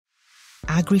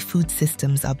agri-food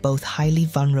systems are both highly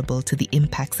vulnerable to the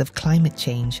impacts of climate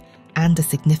change and a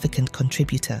significant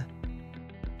contributor.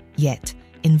 Yet,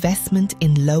 investment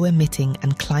in low-emitting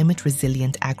and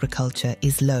climate-resilient agriculture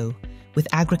is low, with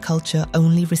agriculture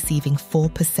only receiving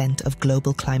 4% of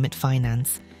global climate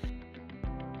finance.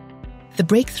 The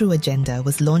Breakthrough Agenda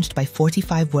was launched by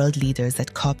 45 world leaders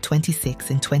at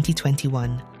COP26 in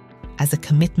 2021 as a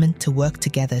commitment to work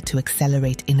together to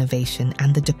accelerate innovation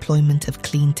and the deployment of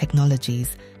clean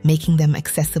technologies, making them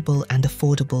accessible and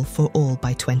affordable for all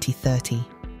by 2030.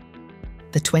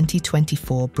 The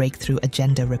 2024 Breakthrough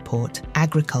Agenda report,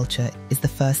 Agriculture, is the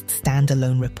first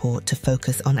standalone report to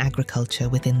focus on agriculture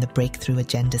within the Breakthrough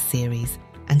Agenda series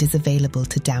and is available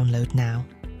to download now.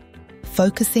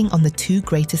 Focusing on the two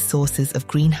greatest sources of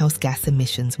greenhouse gas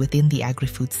emissions within the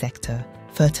agri-food sector,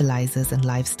 fertilizers and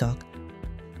livestock,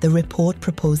 the report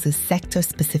proposes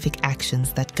sector-specific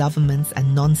actions that governments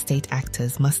and non-state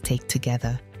actors must take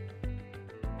together.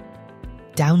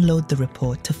 Download the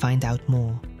report to find out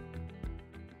more.